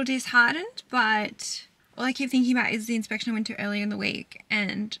a little disheartened, but all I keep thinking about is the inspection I went to earlier in the week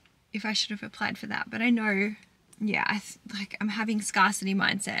and if I should have applied for that. But I know, yeah, I'm having scarcity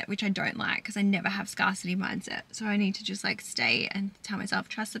mindset, which I don't like because I never have scarcity mindset. So I need to just like stay and tell myself,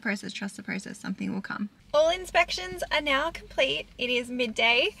 trust the process, something will come. All inspections are now complete. It is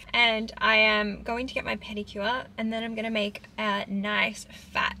midday and I am going to get my pedicure and then I'm going to make a nice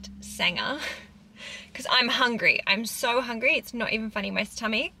fat sanger. Because I'm hungry. I'm so hungry. It's not even funny. My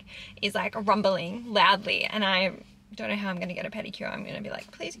stomach is like rumbling loudly and I don't know how I'm going to get a pedicure. I'm going to be like,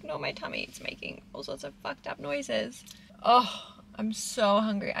 please ignore my tummy. It's making all sorts of fucked up noises. Oh, I'm so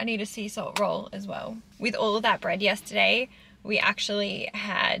hungry. I need a sea salt roll as well. With all of that bread yesterday, we actually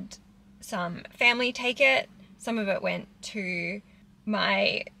had some family take it. Some of it went to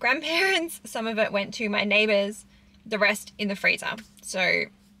my grandparents. Some of it went to my neighbors. The rest in the freezer. So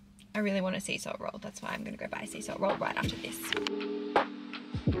I really want a sea salt roll. That's why I'm going to go buy a sea salt roll right after this.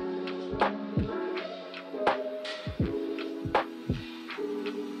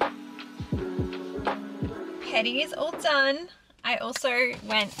 Petty is all done. I also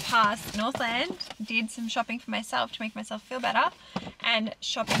went past Northland, did some shopping for myself to make myself feel better and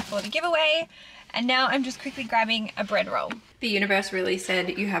shopping for the giveaway. And now I'm just quickly grabbing a bread roll. The universe really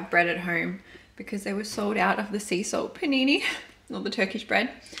said you have bread at home because they were sold out of the sea salt panini. Or the Turkish bread.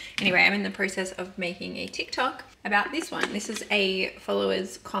 Anyway, I'm in the process of making a TikTok about this one. This is a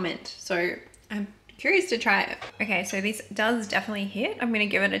follower's comment, so I'm curious to try it. Okay, so this does definitely hit. I'm gonna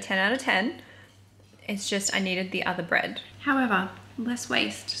give it a 10 out of 10. It's just I needed the other bread. However, less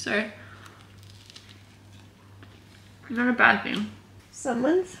waste, so not a bad thing.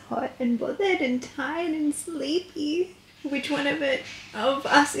 Someone's hot and bothered and tired and sleepy. Which one of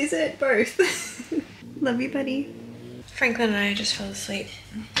us is it? Both. Love you, buddy. Franklin and I just fell asleep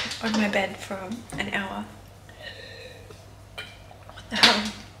on my bed for an hour. What the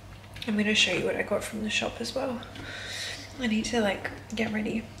hell? I'm going to show you what I got from the shop as well. I need to like get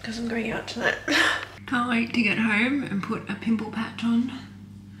ready because I'm going out tonight. Can't wait to get home and put a pimple patch on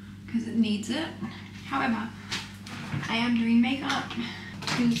because it needs it. However, I am doing makeup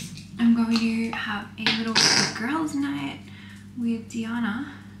because I'm going to have a little girls' night with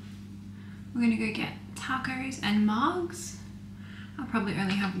Diana. We're going to go get tacos and mugs. I'll probably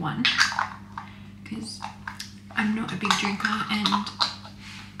only have one because I'm not a big drinker and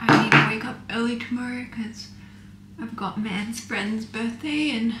I need to wake up early tomorrow because I've got Man's friend's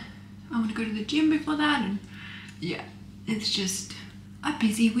birthday and I want to go to the gym before that, and yeah, it's just a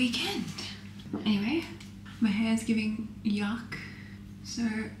busy weekend. Anyway, my hair's giving yuck, so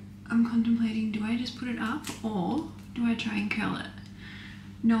I'm contemplating, do I just put it up or do I try and curl it,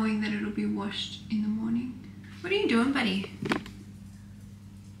 knowing that it'll be washed in the morning? What are you doing, buddy?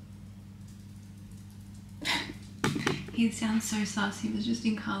 He sounds so sus. He was just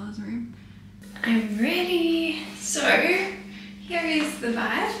in Carla's room. I'm ready. So here is the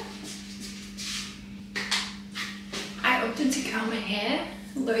vibe. I opted to curl my hair,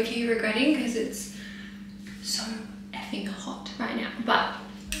 low-key regretting because it's so effing hot right now, but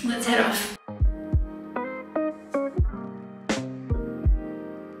let's head off.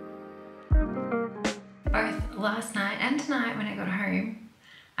 Both last night and tonight when I got home,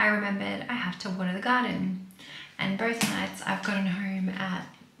 I remembered I have to water the garden. And both nights I've gotten home at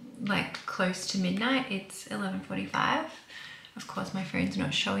like close to midnight. It's 11:45. Of course my phone's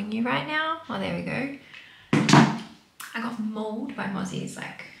not showing you right now. Oh, there we go. I got mauled by mozzies,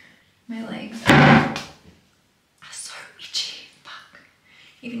 like my legs are so itchy. Fuck.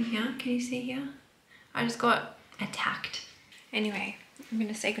 Even here, can you see here? I just got attacked. Anyway, I'm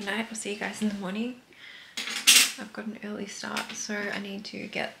gonna say goodnight. I'll see you guys in the morning. I've got an early start, so I need to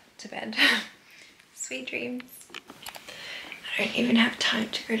get to bed. Sweet dreams. I don't even have time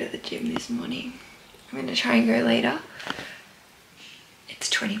to go to the gym this morning. I'm gonna try and go later. It's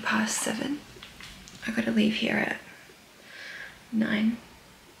 7:20. I gotta leave here at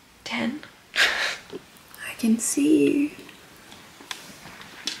 9:10. I can see you.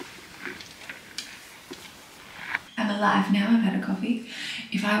 I'm alive now. I've had a coffee.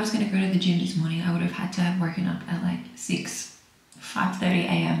 If I was gonna go to the gym this morning, I would have had to have woken up at like 5:30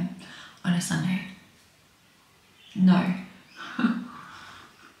 a.m. on a Sunday. No.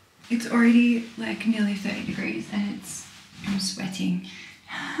 It's already like nearly 30 degrees and I'm sweating.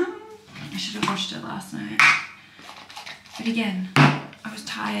 I should have watched it last night. But again, I was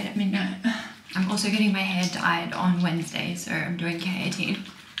tired at midnight. I'm also getting my hair dyed on Wednesday, so I'm doing K18.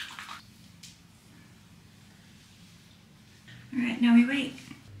 Alright, now we wait.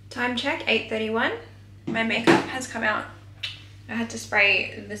 Time check, 8:31. My makeup has come out. I had to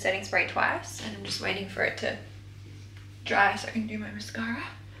spray the setting spray twice and I'm just waiting for it to dry so I can do my mascara.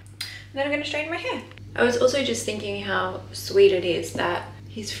 And then I'm going to straighten my hair. I was also just thinking how sweet it is that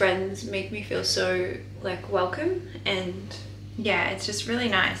his friends make me feel so like welcome, and yeah, it's just really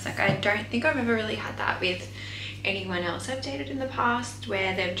nice. Like I don't think I've ever really had that with anyone else I've dated in the past,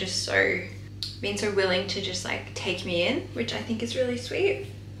 where they've just been so willing to just like take me in, which I think is really sweet.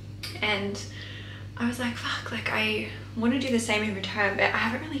 And I was like, fuck, like I want to do the same in return, but I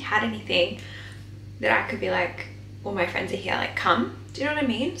haven't really had anything that I could be like, all my friends are here, like come. Do you know what I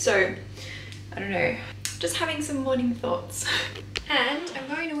mean? So I don't know, just having some morning thoughts. And I'm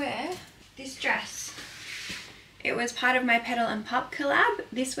going to wear this dress. It was part of my Petal and Pup collab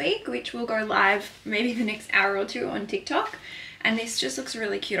this week, which will go live maybe the next hour or two on TikTok. And this just looks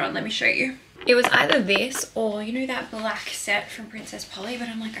really cute on. Let me show you. It was either this or, you know, that black set from Princess Polly, but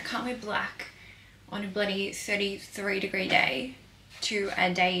I'm like, I can't wear black on a bloody 33-degree day to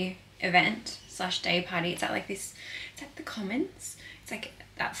a day event / day party. It's at like this, it's at the Commons. It's like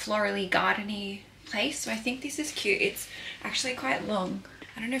that florally gardeny place. So I think this is cute. It's actually quite long.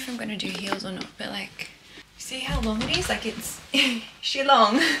 I don't know if I'm going to do heels or not, but like, see how long it is? Like it's she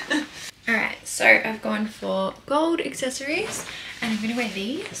long. Alright, so I've gone for gold accessories and I'm going to wear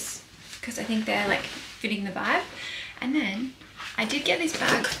these because I think they're like fitting the vibe. And then I did get this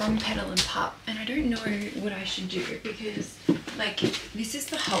bag from Petal and Pup and I don't know what I should do because like this is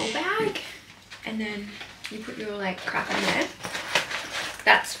the whole bag and then you put your like crap in there.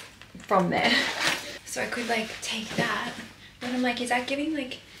 That's from there. So I could like take that, but I'm like, is that giving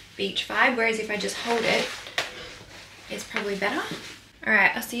like beach vibe? Whereas if I just hold it, it's probably better. All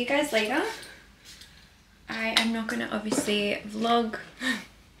right, I'll see you guys later. I am not gonna obviously vlog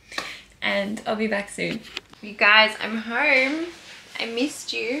and I'll be back soon. You guys, I'm home. I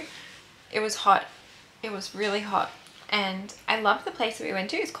missed you. It was hot. It was really hot. And I love the place that we went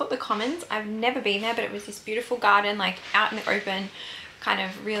to. It's called the Commons. I've never been there, but it was this beautiful garden, like out in the open, kind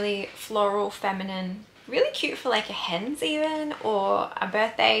of really floral, feminine, really cute for like a hen's even, or a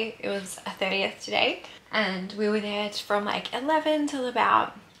birthday. It was a 30th today. And we were there from like 11 till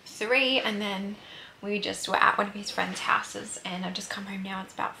about 3. And then we just were at one of his friend's houses and I've just come home now.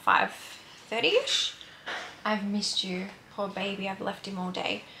 It's about 5:30ish. I've missed you, poor baby. I've left him all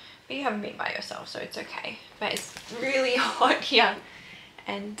day. You haven't been by yourself, so it's okay. But it's really hot here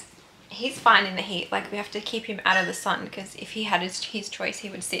and he's fine in the heat. Like we have to keep him out of the sun because if he had his choice, he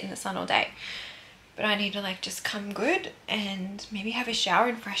would sit in the sun all day. But I need to like just come good and maybe have a shower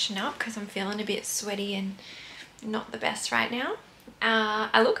and freshen up because I'm feeling a bit sweaty and not the best right now.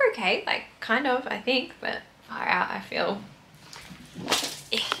 I look okay, like kind of, I think, but far out, I feel.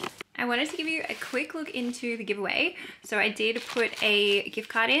 I wanted to give you a quick look into the giveaway. So I did put a gift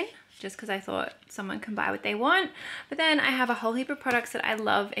card in just because I thought someone can buy what they want. But then I have a whole heap of products that I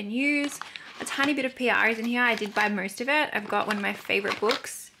love and use. A tiny bit of PR is in here. I did buy most of it. I've got one of my favorite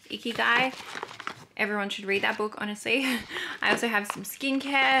books, Ikigai. Everyone should read that book, honestly. I also have some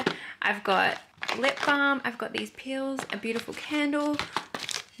skincare. I've got lip balm. I've got these peels, a beautiful candle,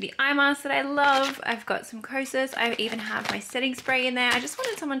 the eye mask that I love. I've got some Kosas. I even have my setting spray in there. I just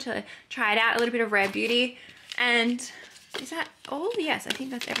wanted someone to try it out. A little bit of Rare Beauty. And is that all? Yes, I think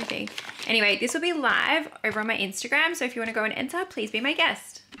that's everything. Anyway, this will be live over on my Instagram. So if you want to go and enter, please be my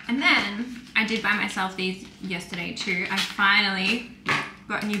guest. And then I did buy myself these yesterday too. I finally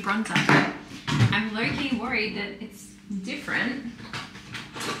got a new bronzer. But I'm low-key worried that it's different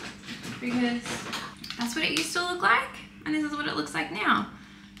because that's what it used to look like. And this is what it looks like now.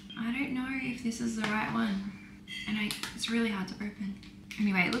 I don't know if this is the right one. And it's really hard to open.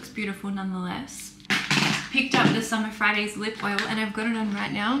 Anyway, it looks beautiful nonetheless. Picked up the Summer Fridays lip oil and I've got it on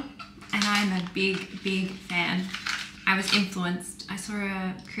right now. And I'm a big, big fan. I was influenced. I saw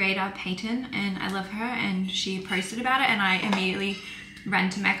a creator, Peyton, and I love her and she posted about it and I immediately ran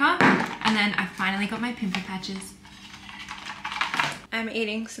to Mecca. And then I finally got my pimple patches. I'm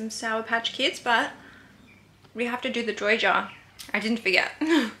eating some Sour Patch Kids, but we have to do the joy jar. I didn't forget.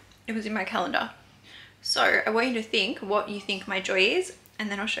 It was in my calendar. So I want you to think what you think my joy is and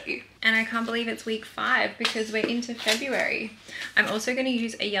then I'll show you. And I can't believe it's week 5 because we're into February. I'm also going to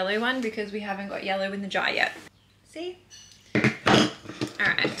use a yellow one because we haven't got yellow in the jar yet. See?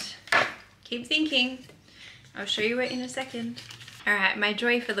 Alright. Keep thinking. I'll show you it in a second. Alright, my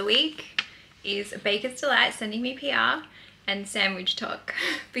joy for the week is Baker's Delight sending me PR and sandwichtok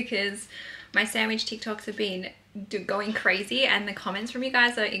because my sandwich TikToks have been going crazy and the comments from you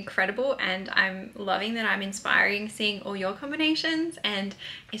guys are incredible and I'm loving that I'm inspiring seeing all your combinations and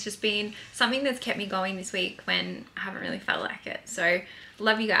it's just been something that's kept me going this week when I haven't really felt like it. So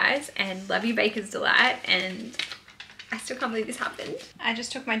love you guys and love you Baker's Delight, and I still can't believe this happened. I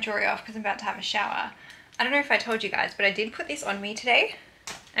just took my jewelry off because I'm about to have a shower. I don't know if I told you guys, but I did put this on me today.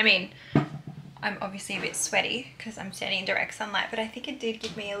 I mean, I'm obviously a bit sweaty because I'm standing in direct sunlight, but I think it did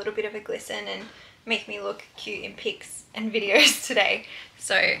give me a little bit of a glisten and make me look cute in pics and videos today.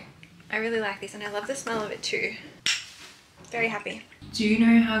 So I really like this and I love the smell of it too. Very happy. Do you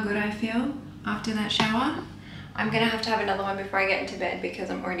know how good I feel after that shower? I'm gonna have to have another one before I get into bed because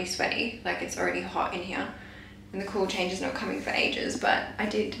I'm already sweaty. Like it's already hot in here and the cool change is not coming for ages, but I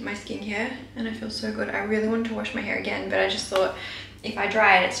did my skincare and I feel so good. I really wanted to wash my hair again, but I just thought if I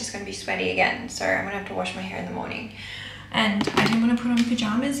dry it, it's just gonna be sweaty again. So I'm gonna have to wash my hair in the morning. And I didn't want to put on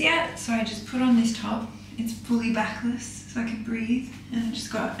pajamas yet, so I just put on this top. It's fully backless, so I can breathe. And I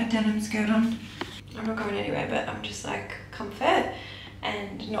just got a denim skirt on. I'm not going anywhere, but I'm just like comfort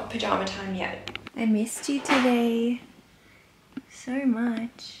and not pajama time yet. I missed you today so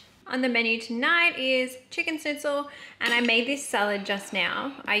much. On the menu tonight is chicken schnitzel, and I made this salad just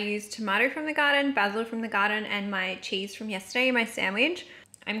now. I used tomato from the garden, basil from the garden, and my cheese from yesterday in my sandwich.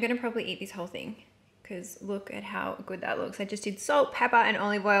 I'm gonna probably eat this whole thing because look at how good that looks. I just did salt, pepper, and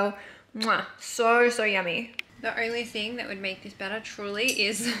olive oil. Mwah, so yummy. The only thing that would make this better truly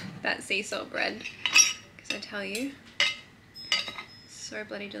is that sea salt bread, because I tell you, so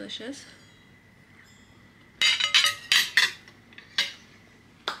bloody delicious.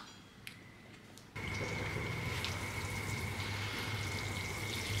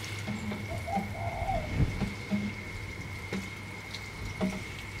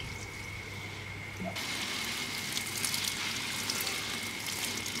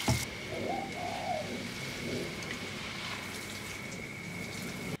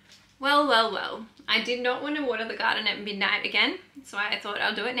 Well, I did not want to water the garden at midnight again, so I thought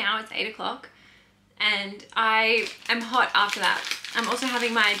I'll do it now. It's 8 o'clock and I am hot after that. I'm also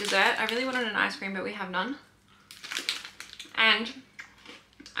having my dessert. I really wanted an ice cream, but we have none. And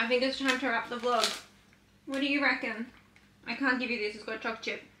I think it's time to wrap the vlog. What do you reckon? I can't give you this, it's got choc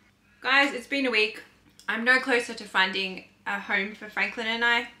chip. Guys, it's been a week. I'm no closer to finding a home for Franklin and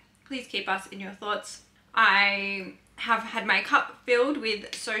I. Please keep us in your thoughts. I have had my cup filled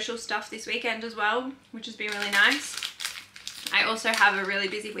with social stuff this weekend as well, which has been really nice. I also have a really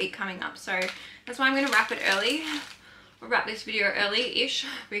busy week coming up, so that's why I'm going to wrap it early, or wrap this video early-ish,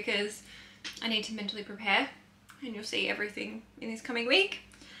 because I need to mentally prepare, and you'll see everything in this coming week.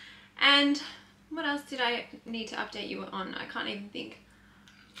 And what else did I need to update you on? I can't even think.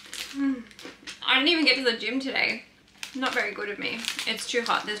 I didn't even get to the gym today. Not very good of me. It's too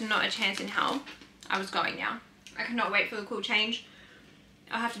hot. There's not a chance in hell I was going now. I cannot wait for the cool change.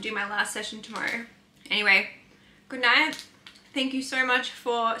 I'll have to do my last session tomorrow. Anyway, good night. Thank you so much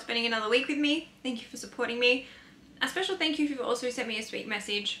for spending another week with me. Thank you for supporting me. A special thank you if you've also sent me a sweet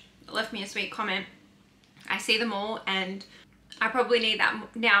message, left me a sweet comment. I see them all and I probably need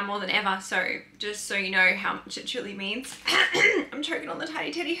that now more than ever. So just so you know how much it truly means. I'm choking on the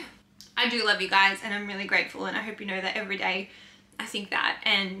tiny teddy. I do love you guys and I'm really grateful, and I hope you know that every day I think that.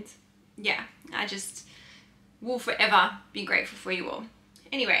 And yeah, I just will forever be grateful for you all.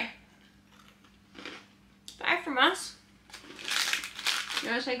 Anyway, bye from us. You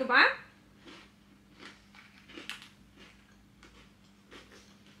want to say goodbye?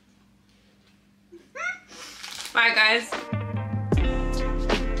 Bye guys.